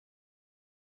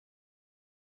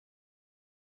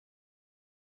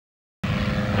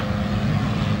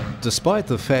Despite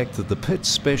the fact that the Pitts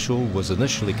Special was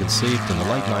initially conceived in the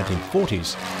late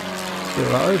 1940s,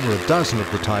 there are over a dozen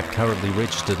of the type currently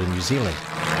registered in New Zealand.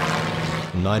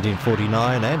 In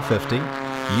 1949 and 50,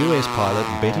 US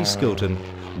pilot Betty Skilton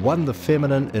won the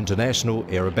Feminine International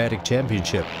Aerobatic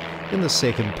Championship in the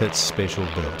second Pitts Special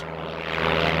build.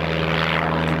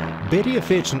 Betty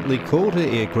affectionately called her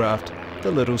aircraft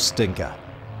the Little Stinker,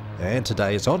 and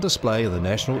today it's on display in the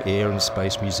National Air and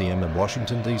Space Museum in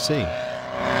Washington, D.C.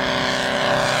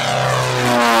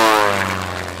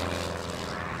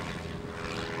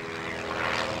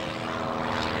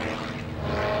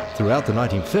 Throughout the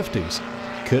 1950s,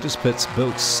 Curtis Pitts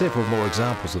built several more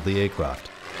examples of the aircraft.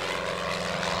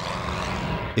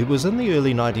 It was in the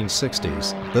early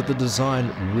 1960s that the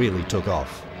design really took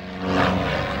off.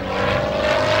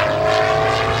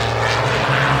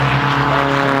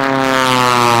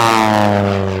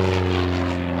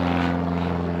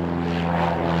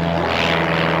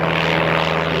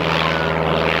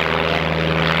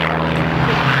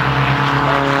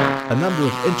 A number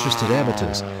of interested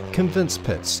amateurs convinced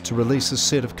Pitts to release a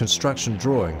set of construction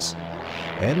drawings,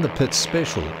 and the Pitts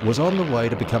Special was on the way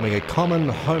to becoming a common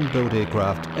home-built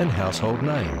aircraft and household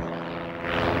name.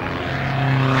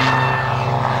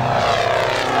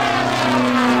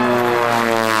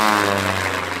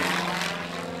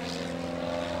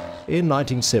 In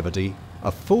 1970,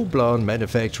 a full-blown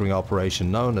manufacturing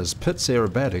operation known as Pitts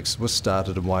Aerobatics was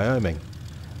started in Wyoming,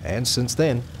 and since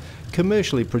then,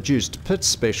 commercially produced Pitts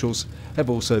Specials have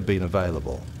also been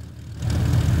available.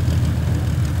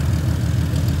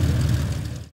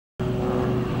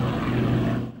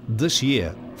 This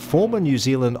year, former New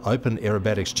Zealand Open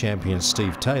Aerobatics champion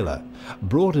Steve Taylor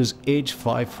brought his Edge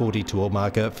 540 to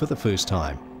Omaka for the first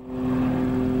time.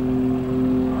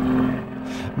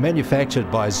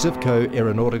 Manufactured by Zivco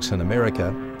Aeronautics in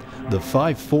America, the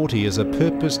 540 is a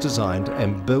purpose-designed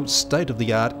and built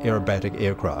state-of-the-art aerobatic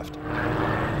aircraft.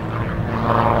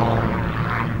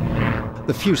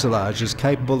 The fuselage is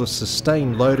capable of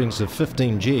sustained loadings of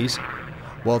 15 Gs,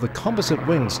 while the composite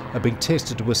wings are being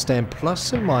tested to withstand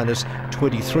plus and minus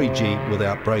 23 G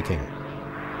without braking.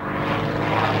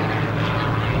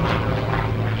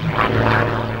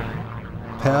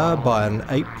 Powered by an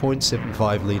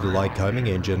 8.75 litre Lycoming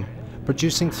engine,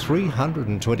 producing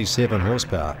 327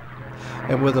 horsepower,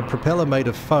 and with a propeller made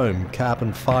of foam,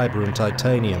 carbon fibre and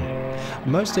titanium,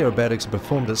 most aerobatics are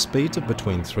performed at speeds of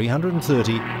between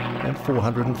 330 and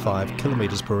 405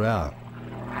 km per hour.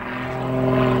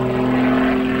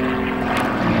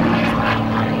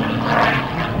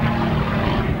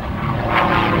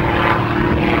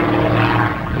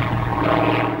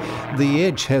 The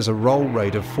Edge has a roll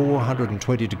rate of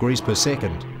 420 degrees per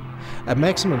second, a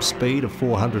maximum speed of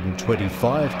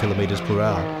 425 km per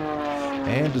hour,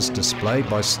 and as displayed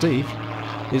by Steve,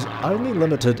 is only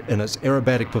limited in its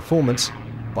aerobatic performance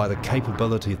by the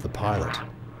capability of the pilot.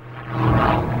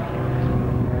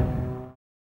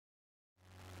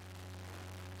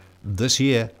 This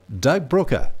year, Doug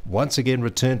Brooker once again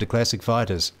returned to classic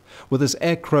fighters with his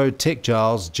Acro Tech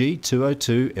Giles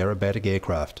G202 aerobatic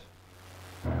aircraft.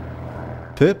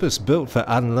 Purpose-built for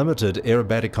unlimited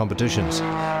aerobatic competitions,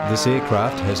 this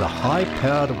aircraft has a high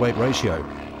power-to-weight ratio,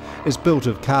 is built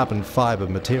of carbon fibre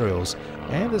materials,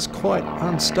 and is quite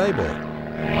unstable.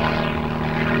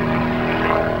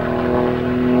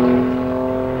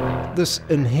 This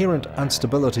inherent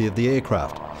instability of the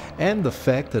aircraft and the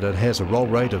fact that it has a roll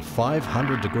rate of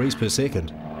 500 degrees per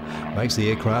second makes the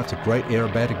aircraft a great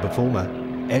aerobatic performer,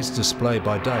 as displayed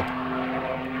by Doug.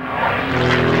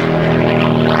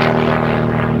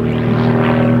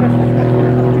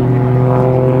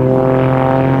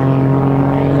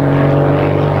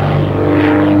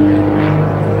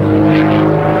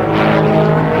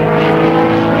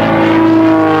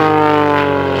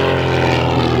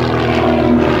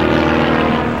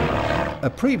 A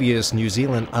previous New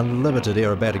Zealand Unlimited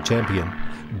Aerobatic champion,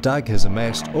 Doug has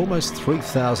amassed almost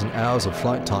 3,000 hours of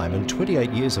flight time in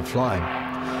 28 years of flying,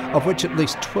 of which at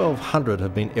least 1,200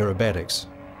 have been aerobatics.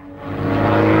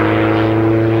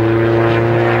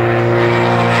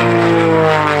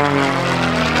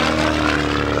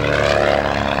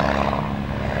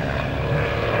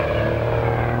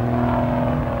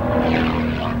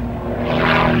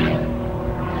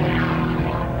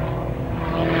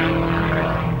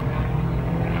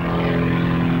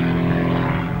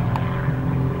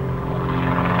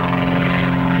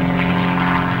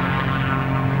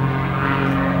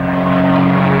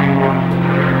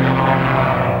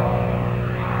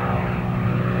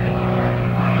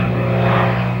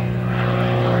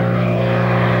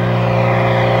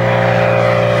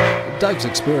 Doug's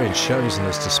experience shows in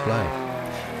this display.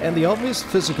 and the obvious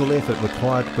physical effort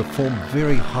required to perform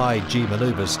very high G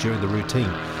manoeuvres during the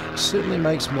routine certainly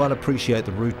makes one appreciate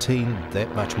the routine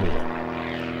that much more.